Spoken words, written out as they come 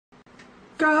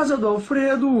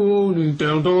Casadoalfredo ou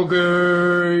Nintendo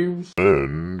Games.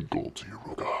 And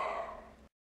GoldDiaruga.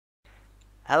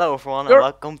 Hello everyone and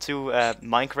welcome to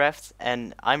Minecraft,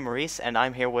 and I'm Maurice and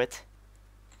I'm here with...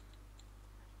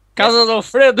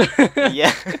 Casadoalfredo.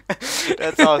 Yeah,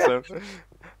 that's awesome.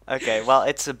 Okay, well,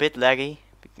 it's a bit laggy,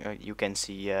 you can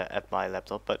see at my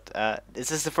laptop, but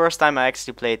this is the first time I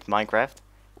actually played Minecraft.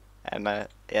 And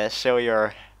yeah, show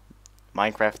your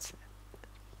Minecraft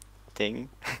thing.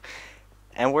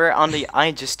 And we're on the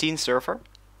iJustine server,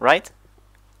 right?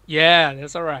 Yeah,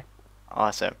 that's alright.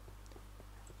 Awesome.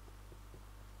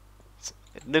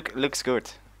 It looks good.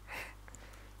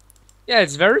 Yeah,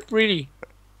 it's very pretty.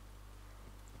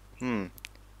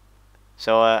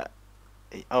 So,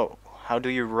 oh, how do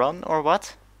you run or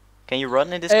what? Can you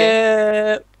run in this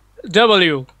game?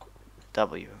 W.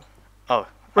 W. Oh.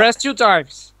 Press 2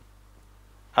 times.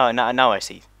 Oh, now I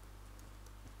see.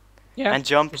 Yeah. And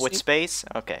jump with space.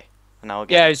 Okay. Now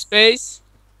again. Yeah, space.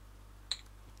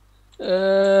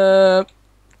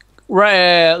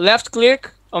 Right, left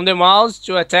click on the mouse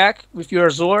to attack with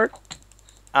your sword.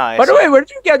 Ah, By the way, where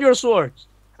did you get your sword?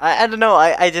 I don't know.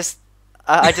 I just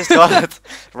got it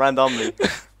randomly.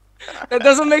 That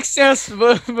doesn't make sense,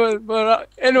 but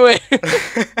anyway.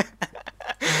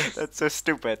 That's so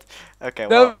stupid. Okay,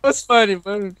 well. That was funny,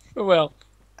 but well.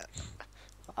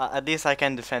 At least I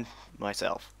can defend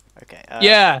myself. Okay.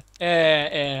 Yeah.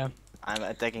 I'm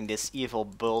attacking this evil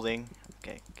building.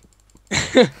 Okay.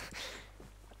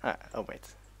 Oh wait.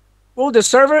 Oh, the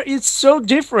server is so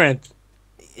different.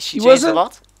 She changed a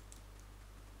lot?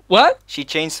 What? She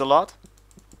changed a lot?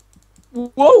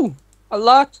 Whoa, a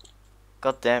lot.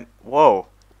 God damn. Whoa.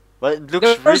 Well, it looks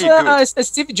really There's good. a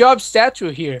Steve Jobs statue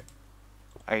here.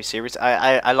 Are you serious?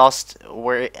 I lost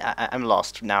where I'm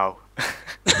lost now.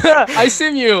 I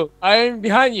see you. I'm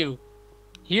behind you.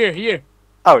 Here.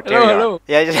 Oh, there you hello. are.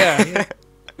 Yeah.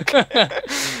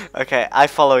 Okay, I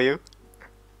follow you.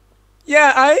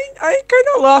 Yeah, I kind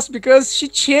of lost because she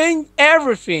changed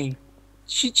everything.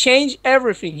 She changed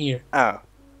everything here. Oh.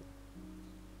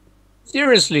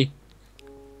 Seriously.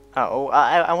 Oh,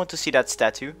 I want to see that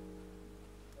statue.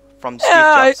 From Steve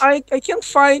Yeah, Jobs. I can't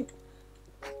find.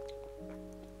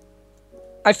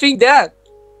 I think that.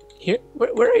 Here,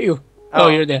 where are you? Oh,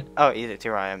 you're there. Oh,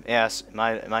 here I am. Yes,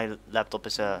 my laptop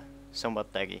is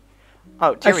somewhat laggy.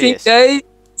 Oh, there I he think is.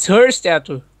 that's her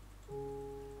statue.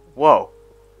 Whoa.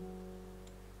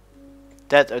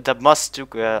 That must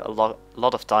took a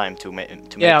lot of time to make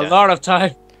Yeah, that. a lot of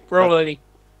time, probably.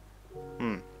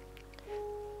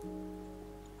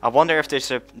 I wonder if there's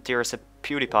a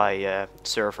PewDiePie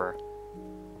server.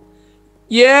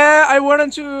 Yeah, I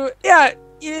wanted to. Yeah,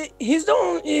 he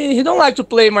don't like to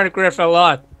play Minecraft a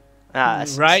lot.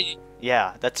 Right?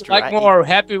 Yeah, that's true. Like more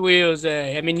Happy Wheels,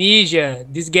 Amnesia,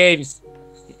 these games.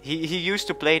 He used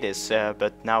to play this,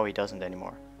 but now he doesn't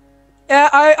anymore. Yeah,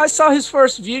 I saw his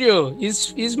first video.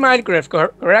 Is Minecraft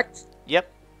correct? Yep,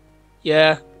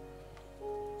 Yeah.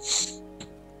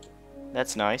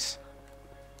 that's nice.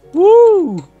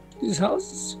 Woo! This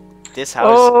house. This house.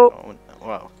 Oh.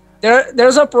 Wow.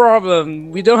 There's a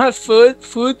problem. We don't have food,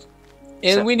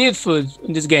 and So- we need food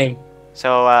in this game.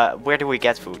 So where do we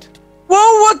get food?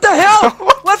 Whoa! What the hell?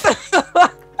 What the?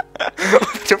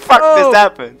 What the fuck Oh. just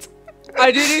happened?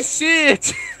 I didn't see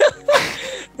it.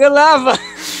 The lava.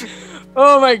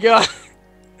 Oh my god.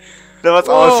 That was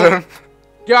Whoa. awesome.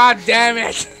 God damn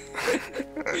it.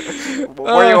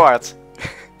 Where you at?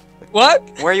 What?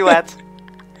 Where you at?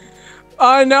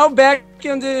 Now back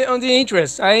on the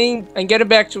interest. I'm getting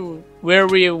back to where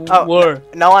we were.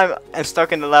 Now I'm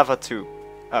stuck in the lava too.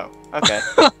 Oh, okay.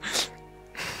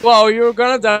 Well, you're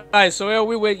gonna die, so yeah,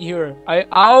 we wait here.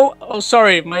 Oh,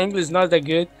 sorry, my English is not that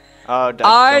good. Oh,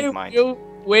 I don't mind. will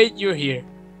wait you here.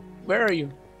 Where are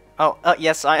you? Oh,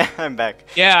 yes, I'm back.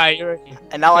 Yeah, you're here.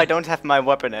 And now I don't have my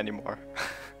weapon anymore.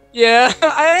 Yeah,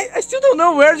 I still don't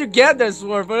know where to get that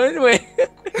sword, but anyway.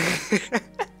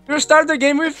 You start the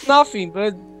game with nothing,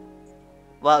 but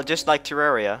Well, just like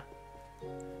Terraria.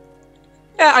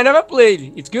 yeah, I never played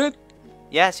it. It's good.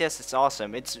 Yes, it's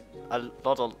awesome. It's a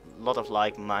lot of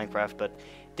like Minecraft, but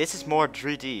this is more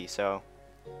 3D, so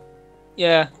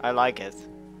Yeah. I like it.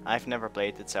 I've never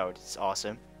played it, so it's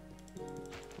awesome.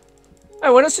 I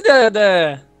wanna see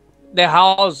the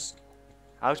house.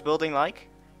 House building like?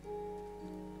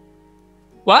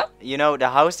 What? You know, the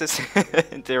houses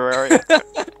in Terraria.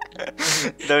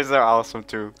 Those are awesome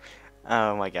too.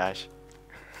 Oh my gosh.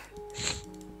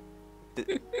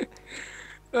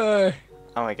 Uh,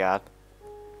 Oh my god.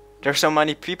 There's so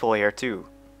many people here too.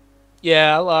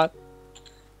 yeah, a lot.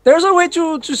 There's a way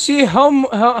to see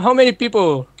how many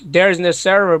people there's in the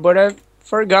server, but I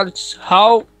forgot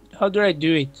how How do I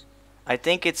do it? I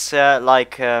think it's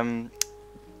like you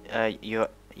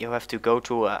have to go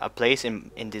to a place in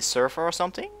this server or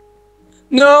something.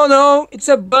 No, no, it's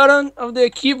a button of the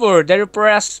keyboard that you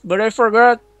press, but I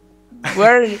forgot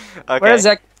where where Okay.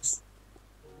 exactly.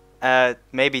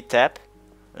 Maybe tab.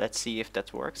 Let's see if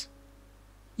that works.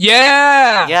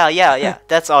 Yeah. Yeah.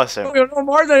 That's awesome. Oh, you know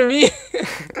more than me.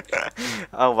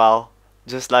 Oh well,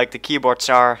 just like the keyboards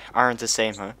aren't the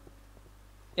same, huh?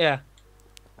 Yeah.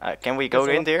 Can we That's go a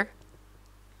in lot. there?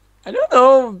 I don't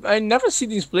know. I never see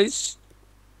this place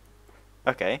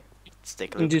Okay, let's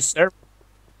take a in look. this server.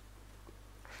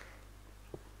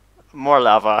 More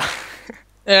lava.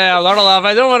 Yeah, a lot of love.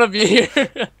 I don't want to be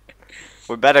here.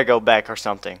 We better go back or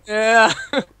something. Yeah.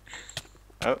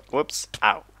 Oh, whoops.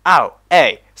 Ow. Ow.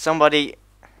 Hey, somebody.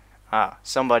 Ah,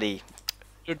 somebody.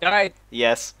 You died.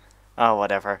 Yes. Oh,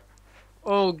 whatever.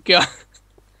 Oh god.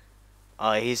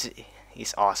 Oh, he's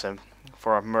awesome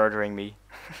for murdering me.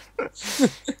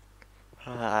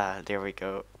 Ah, there we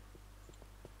go.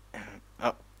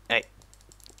 Oh, hey.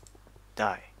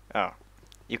 Die. Oh.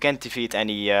 You can't defeat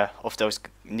any of those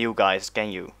new guys,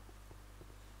 can you?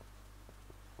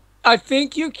 I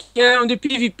think you can on the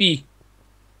PvP.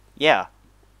 Yeah.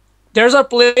 There's a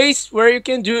place where you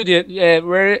can do that,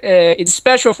 where it's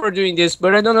special for doing this,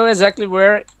 but I don't know exactly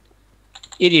where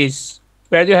it is.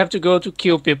 Where do you have to go to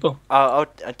kill people?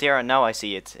 There. Now I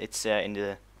see it. It's in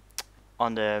the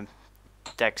on the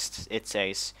text. It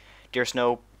says there's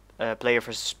no player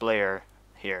versus player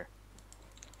here.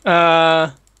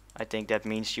 I think that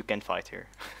means you can fight here.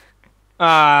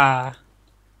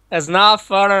 That's not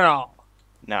fun at all.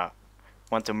 No,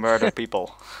 want to murder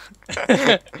people.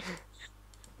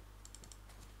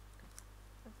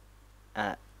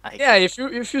 Yeah, if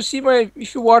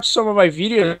you watch some of my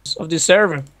videos of the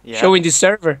server, Yeah. showing the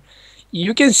server,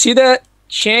 you can see that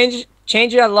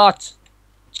changing a lot.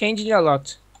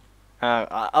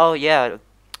 Oh yeah,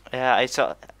 I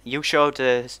saw you showed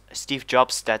the Steve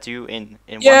Jobs statue in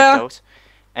one Yeah. of those,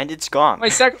 and it's gone. My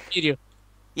second video.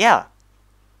 Yeah.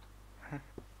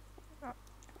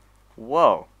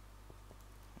 Whoa.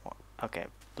 Okay,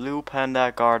 Blue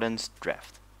Panda Gardens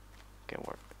draft. Okay,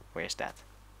 where's that?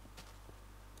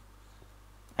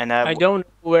 And I don't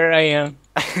know where I am.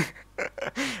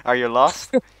 Are you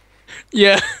lost?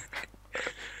 Yeah.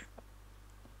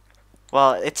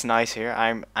 Well, it's nice here.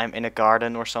 I'm in a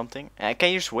garden or something.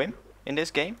 Can you swim in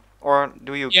this game, or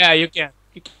do you? Yeah, you can.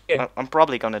 You can. I'm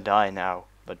probably gonna die now,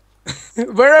 but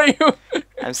Where are you?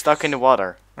 I'm stuck in the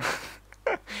water.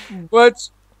 What?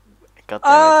 God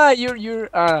damn it. You're.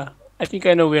 I think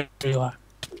I know where you are.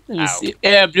 Let me Ow. see.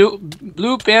 Yeah,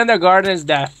 Blue Panda Gardens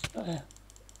Death.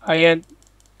 I am.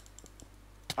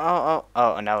 Oh,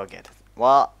 now I get it.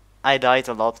 Well, I died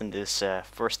a lot in this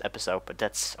first episode, but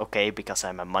that's okay because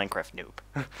I'm a Minecraft noob.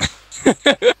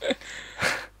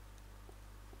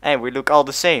 Hey, we look all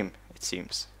the same, it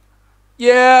seems.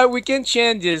 Yeah, we can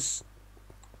change this.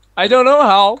 I don't know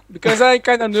how because I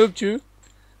kind of noob too.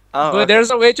 Oh, But okay.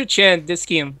 there's a way to change the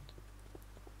skin.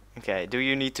 Okay, do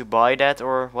you need to buy that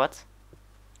or what?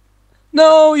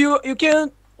 No, you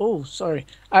can. Oh, sorry.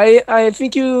 I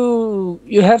think you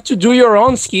have to do your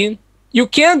own skin. You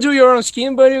can do your own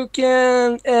skin, but you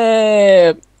can.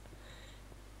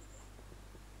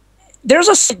 There's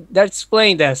a site that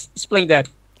explain that. Explain that.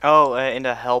 Oh, in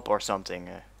the help or something.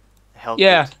 Help.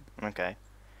 Yeah. kit. Okay.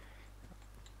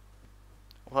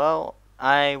 Well,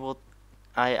 I will.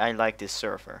 I like this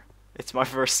server. It's my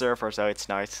first server, so it's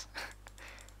nice.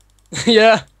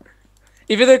 Yeah.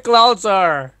 Even the clouds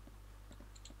are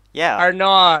Yeah.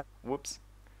 not. Whoops.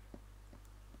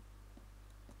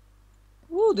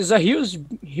 Ooh, there's a huge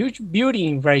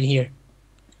building right here.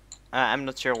 I'm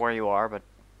not sure where you are, but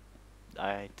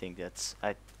I think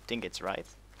it's right.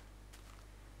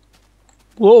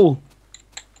 Whoa.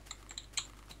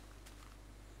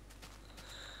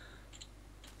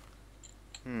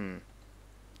 Hmm.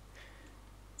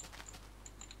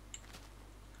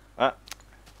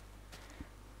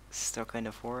 Stuck in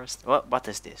the forest. What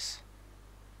is this?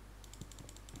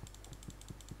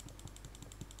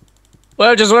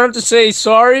 Well, I just wanted to say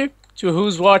sorry to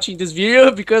who's watching this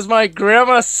video because my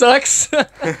grammar sucks.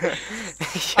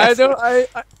 Yes.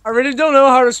 I really don't know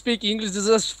how to speak English.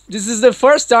 This is the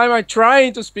first time I'm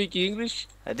trying to speak English.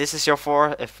 This is your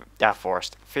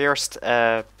first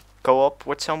co-op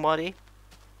with somebody.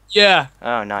 Yeah,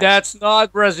 Oh, nice. that's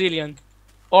not Brazilian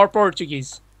or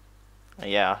Portuguese.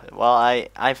 Yeah. Well,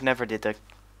 I've never did a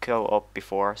co-op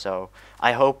before, so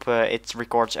I hope it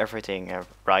records everything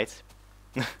right.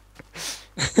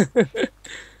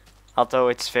 Although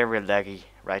it's very laggy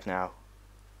right now.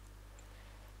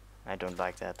 I don't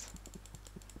like that.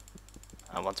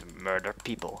 I want to murder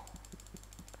people.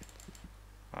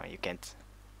 Oh, you can't.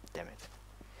 Damn it.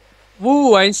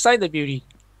 Woo! I inside the beauty.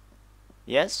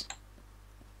 Yes?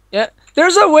 Yeah,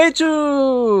 there's a way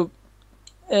to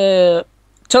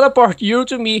teleport you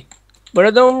to me, but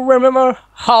I don't remember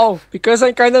how because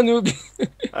I'm kind of noob.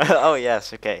 Oh,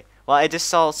 yes, okay. Well, I just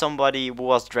saw somebody who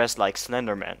was dressed like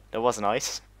Slenderman. That was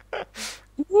nice.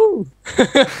 Woo!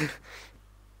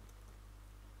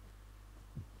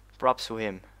 Props to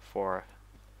him for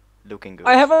looking good.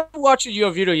 I haven't watched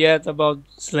your video yet about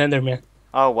Slenderman.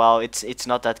 Oh well, it's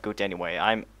not that good anyway.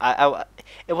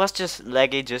 It was just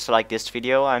laggy, just like this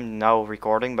video I'm now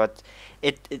recording, but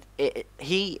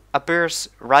he appears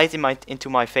right into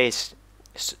my face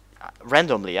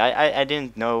randomly. I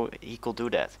didn't know he could do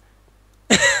that.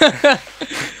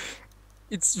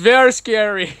 It's very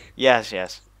scary. Yes,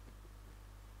 yes.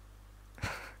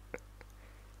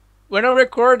 When I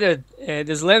recorded the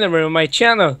Slenderman on my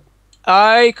channel,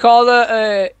 I called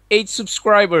a 8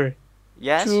 subscriber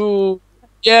Yes. to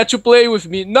play with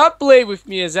me. Not play with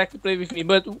me, exactly play with me,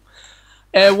 but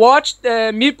watch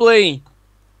me playing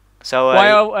So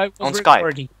while I was on Skype.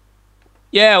 recording.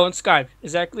 Yeah, on Skype,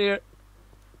 exactly.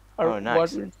 Oh,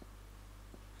 nice.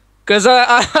 Because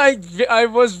I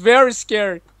was very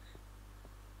scared.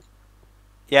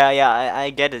 Yeah, I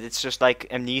get it. It's just like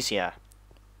Amnesia.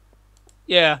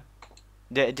 Yeah,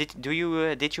 Did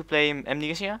you play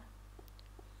Amnesia?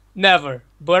 never.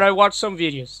 But I watched some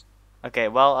videos. Okay,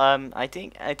 well, I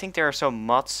think there are some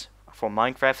mods for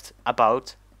Minecraft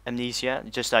about Amnesia,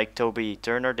 just like Toby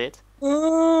Turner did.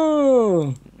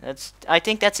 Oh, I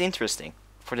think that's interesting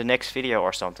for the next video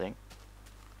or something.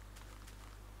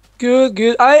 good,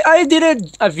 good. I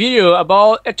did a video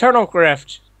about Eternal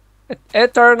Craft.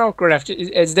 Eternal Craft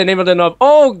is the name of the novel.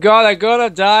 Oh God, I gonna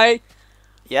die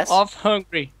Yes. of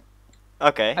hungry.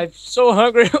 Okay. I'm so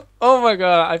hungry. Oh my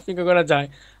God, I think I'm gonna die.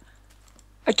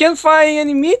 I can't find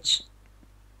any meat.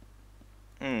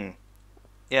 Hmm.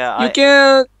 Yeah. You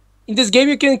can in this game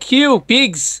you can kill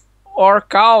pigs or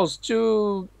cows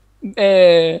To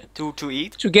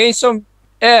eat. to gain some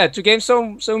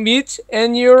meat,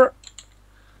 and you're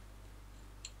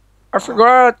I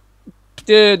forgot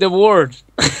the word.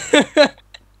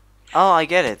 Oh, I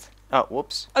get it. Oh,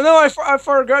 whoops. No, I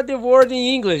forgot the word in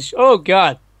English. Oh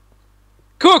God,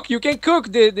 cook. You can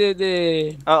cook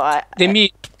the Oh,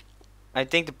 meat. I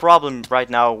think the problem right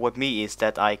now with me is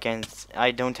that I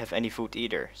don't have any food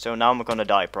either. So now I'm gonna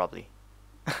die probably.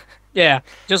 Yeah,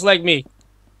 just like me.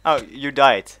 Oh, you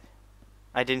died.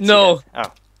 I didn't No. see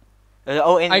that.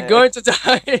 Oh. I'm going to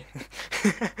die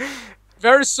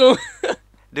very soon.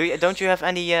 Don't you have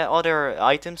any other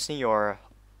items in your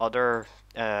other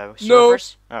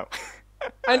servers? Oh.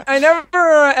 I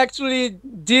never actually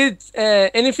did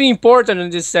anything important in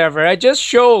this server. I just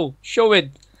show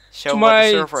it Show to what my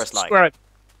the server is like. subscribe.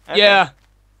 Okay. Yeah.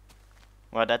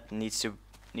 Well, that needs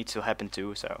to happen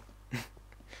too. So.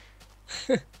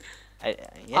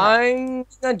 Yeah. I'm in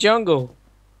a jungle.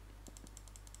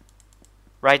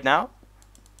 Right now?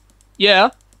 Yeah.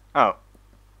 Oh.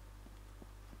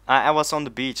 I was on the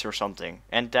beach or something,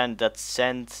 and then that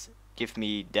sand give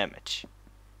me damage.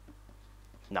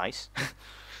 Nice.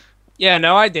 Yeah,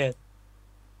 now I did.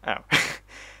 Oh.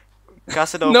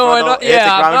 Casadoalfredo No, hit the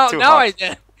ground too now hard. I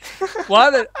did.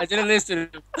 What? I didn't listen.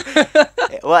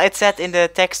 Well, it said in the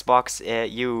text box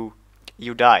you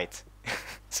died.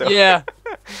 So Yeah,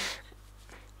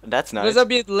 that's it nice. was a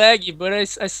bit laggy, but I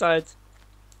saw it.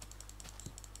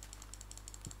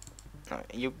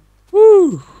 You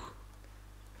Woo!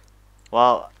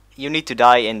 well, you need to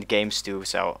die in games too,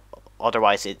 so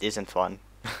otherwise it isn't fun.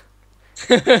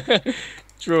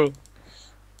 True.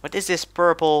 What is this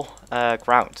purple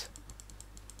ground?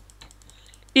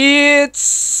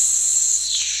 It's.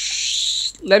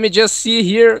 Let me just see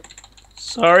here.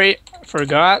 Sorry, I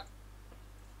forgot.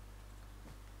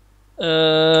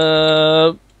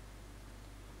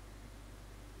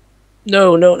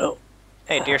 No.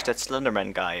 Hey, there's that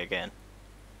Slenderman guy again.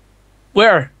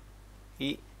 Where?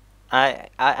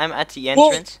 I'm at the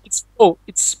Whoa, entrance.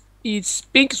 it's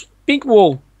pink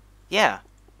wool. Yeah.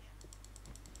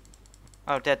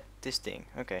 Oh, this thing.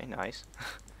 Okay, nice.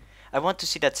 I want to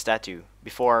see that statue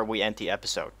before we end the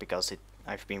episode because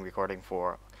I've been recording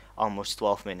for almost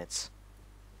 12 minutes.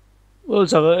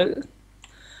 What's up?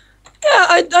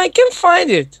 Yeah, I can find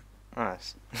it. Ah,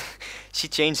 she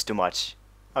changed too much.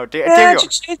 Oh, there Yeah, you she go.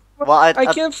 changed- Well,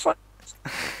 I can't find.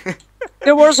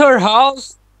 There was her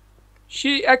house.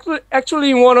 She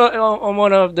actually in on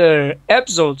one of the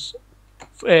episodes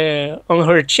on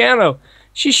her channel,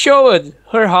 she showed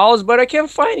her house, but I can't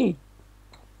find it.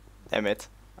 Damn it.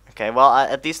 Okay, well,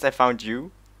 at least I found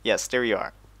you. Yes, there you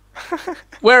are.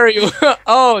 Where are you?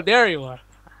 Oh, there you are.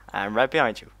 I'm right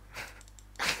behind you.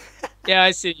 Yeah,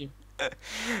 I see you.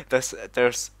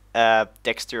 Those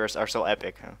textures are so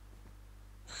epic.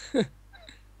 Huh?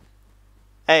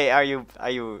 Hey, are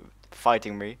you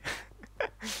fighting me?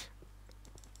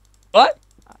 What?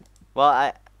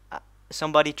 Well,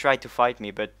 somebody tried to fight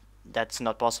me, but that's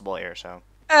not possible here. So.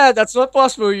 That's not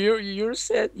possible. You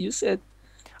said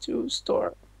to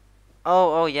store.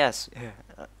 Oh yes.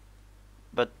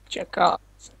 But Check out.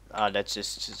 let's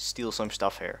just steal some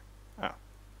stuff here. Oh,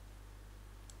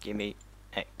 give me,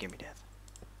 hey, give me that.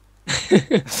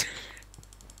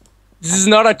 This is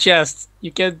not a chest.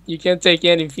 You can't take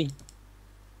anything.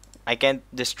 I can't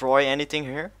destroy anything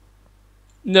here.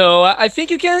 No, I think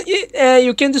you can.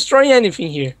 You can destroy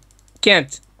anything here.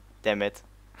 Can't. Damn it.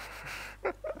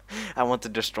 I want to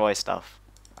destroy stuff.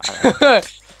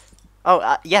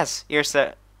 Oh, yes, here's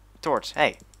the torch.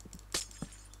 Hey.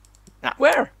 Ah,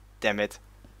 Where? damn it.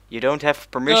 You don't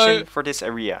have permission No. for this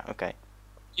area. Okay.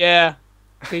 Yeah.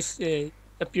 This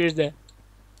appears there.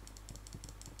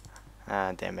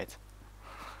 Ah, damn it.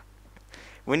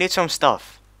 We need some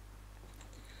stuff.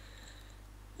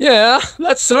 Yeah.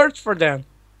 Let's search for them.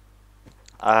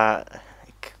 Can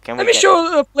we Let me get...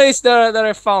 show a place that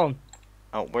I found.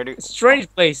 Oh, where do... A strange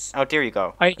place. Oh, there you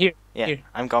go. Here. Yeah, Here.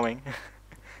 I'm coming.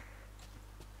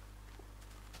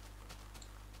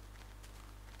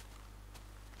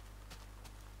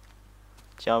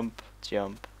 Jump,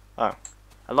 jump. Oh,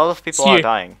 a lot of people are Here.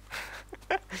 dying.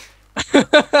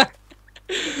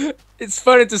 It's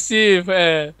funny to see if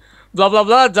blah blah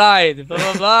blah died. Blah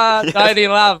blah blah Yes. died in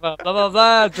lava. Blah blah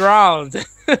blah drowned.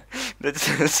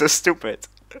 That's so stupid.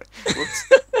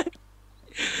 Whoops.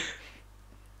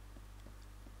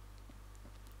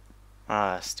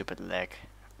 Ah, stupid leg.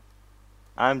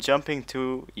 I'm jumping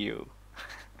to you.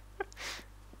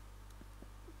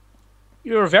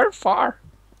 You're very far.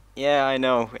 Yeah, I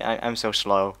know. I'm so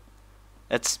slow.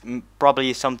 That's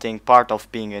probably something part of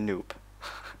being a noob.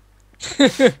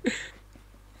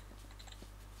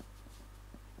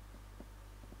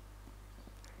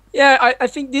 Yeah, I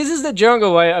think this is the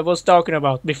jungle I was talking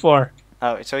about before.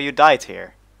 Oh, so you died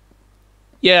here.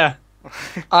 Yeah,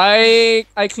 I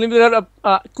climbed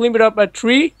it up a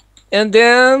tree, and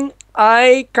then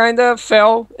I kind of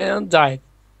fell and died.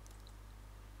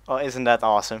 Oh, isn't that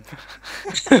awesome?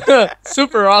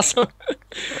 Super awesome.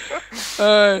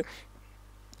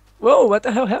 Whoa! What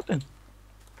the hell happened?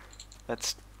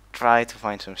 Let's try to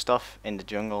find some stuff in the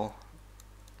jungle.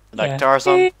 Like Yeah.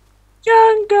 Tarzan.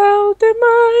 Jungle, the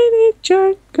mighty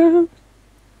jungle.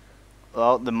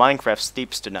 Well, the Minecraft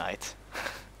sleeps tonight.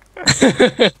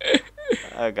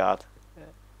 Oh god.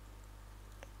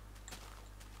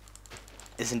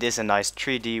 Isn't this a nice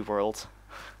 3D world?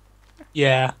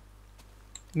 Yeah.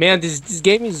 Man, this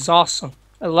game is awesome.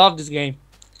 I love this game.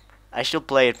 I should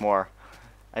play it more.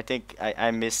 I think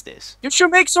I missed this. You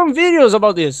should make some videos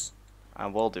about this. I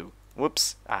will do.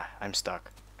 Whoops. Ah, I'm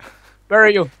stuck. Where are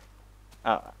you?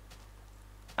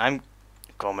 I'm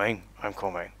coming. I'm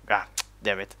coming. Ah,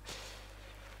 damn it.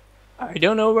 I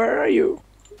don't know. Where are you?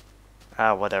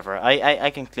 Ah, whatever. I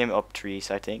can climb up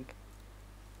trees, I think.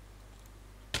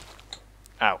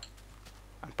 Ow.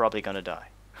 I'm probably gonna die.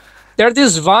 There are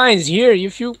these vines here.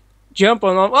 If you jump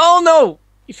on them, oh no!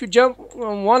 If you jump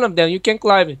on one of them, you can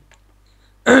climb it.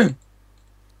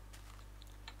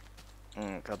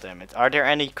 God damn it. Are there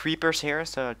any creepers here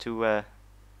so to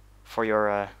for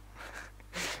your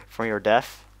for your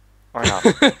death or not?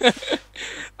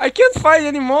 I can't find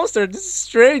any monster. This is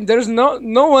strange. There's no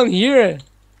one here.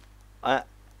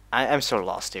 I'm so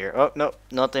lost here. Oh no,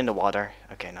 not in the water.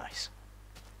 Okay, nice.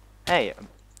 Hey,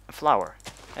 a flower.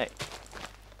 Hey.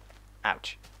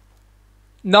 Ouch.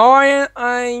 No,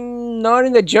 I'm not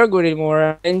in the jungle anymore.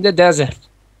 I'm in the desert.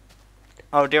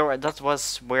 Oh, that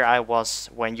was where I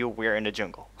was when you were in the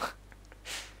jungle.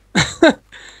 I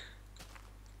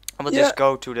will Yeah. just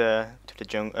go to the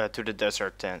to the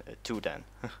desert then then.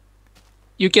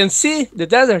 You can see the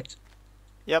desert.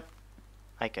 Yep,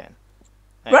 I can.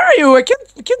 Hey. Where are you? I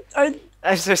can't.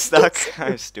 I'm so stuck.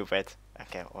 I'm stupid.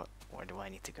 Okay, where do I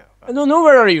need to go? I don't know.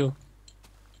 Where are you?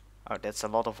 Oh, that's a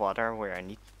lot of water where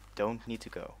I don't need to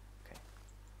go.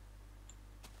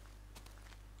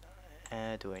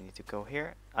 Okay. Do I need to go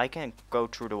here? I can go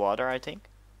through the water, I think.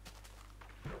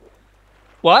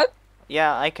 What?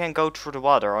 Yeah, I can go through the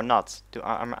water or not.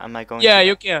 Am I going? Yeah, to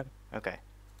you can. Okay.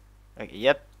 Okay.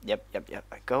 Yep.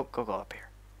 Go up here.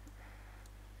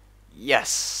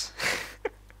 Yes.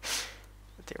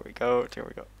 There we go.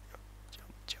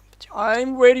 Jump.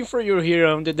 I'm waiting for you here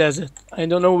on the desert. I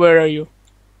don't know where are you.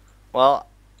 Well,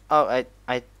 oh,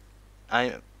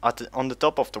 I'm on the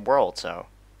top of the world, so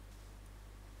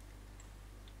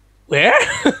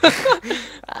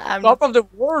I'm Top of the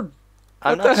world.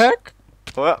 I'm What the not heck?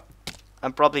 Well,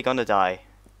 I'm probably gonna die.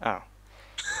 Oh.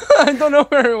 I don't know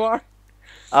where you are.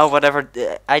 Oh, whatever.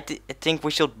 I think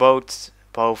we should both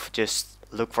just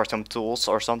look for some tools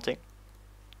or something.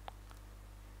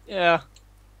 Yeah.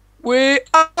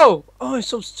 Oh, it's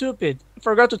so stupid. I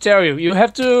forgot to tell you. You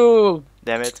have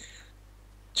Damn it.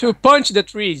 to punch the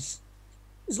trees.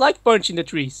 It's like punching the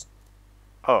trees.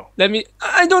 Oh.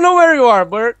 I don't know where you are,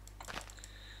 but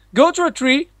go to a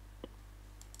tree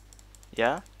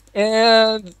Yeah.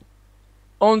 and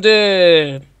on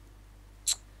the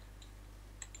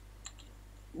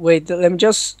wait, let me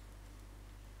just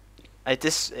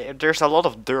There's a lot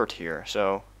of dirt here,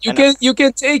 so you can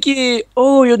take it.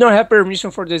 Oh, you don't have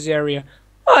permission for this area.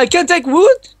 Oh, I can take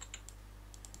wood?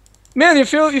 Man,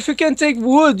 if you can take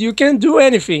wood, you can do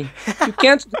anything. You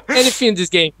can't do anything in this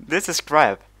game. This is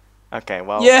crap. Okay,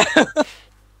 well. Yeah.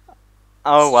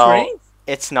 Oh well. Strange.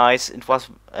 It's nice.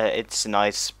 It's a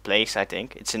nice place, I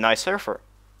think. It's a nice server.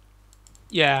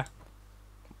 Yeah.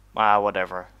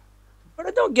 Whatever. But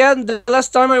I don't get the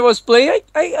last time I was playing,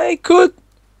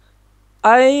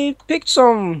 I picked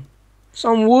some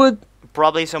wood.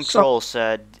 Probably some trolls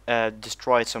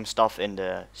destroyed some stuff in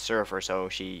the server, so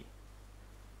she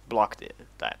blocked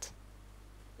that,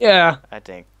 Yeah. I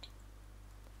think.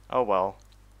 Oh well.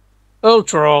 Oh,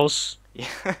 trolls.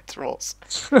 Yeah, trolls.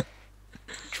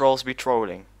 Trolls be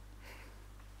trolling.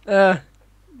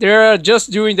 They're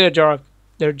just doing their job.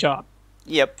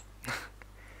 Yep.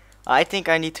 I think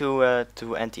I need to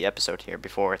end the episode here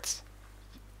before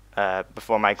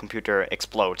my computer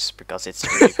explodes because it's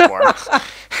really warm.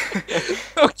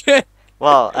 Okay.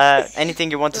 Well, anything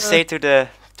you want to say to the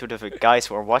guys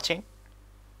who are watching?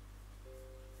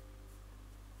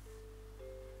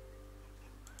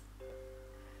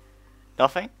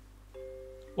 Nothing?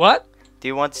 What? Do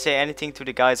you want to say anything to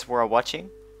the guys who are watching?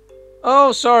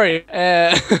 Oh, sorry.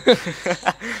 Thank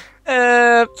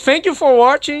you for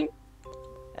watching.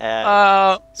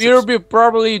 We'll be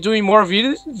probably doing more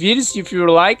videos if you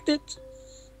liked it.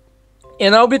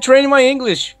 And I'll be training my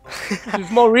English with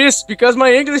Maurice because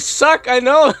my English suck, I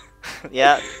know.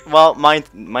 Yeah, well,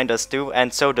 mine does too,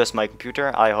 and so does my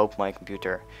computer. I hope my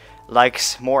computer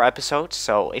likes more episodes.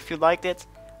 So if you liked it,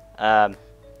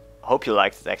 hope you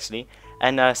liked it actually,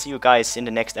 and see you guys in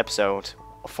the next episode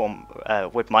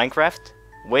with Minecraft.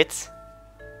 With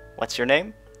what's your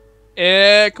name?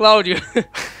 Claudio.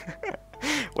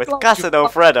 With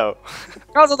casadoalfredo.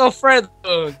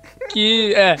 casadoalfredo.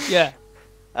 Yeah.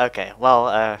 Okay, well,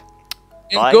 And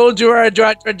bye.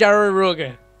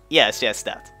 GoldDiaruga. Yes,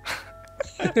 that.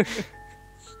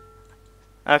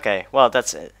 Okay, well,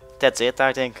 that's it. That's it,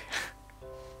 I think.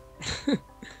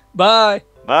 Bye.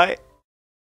 Bye.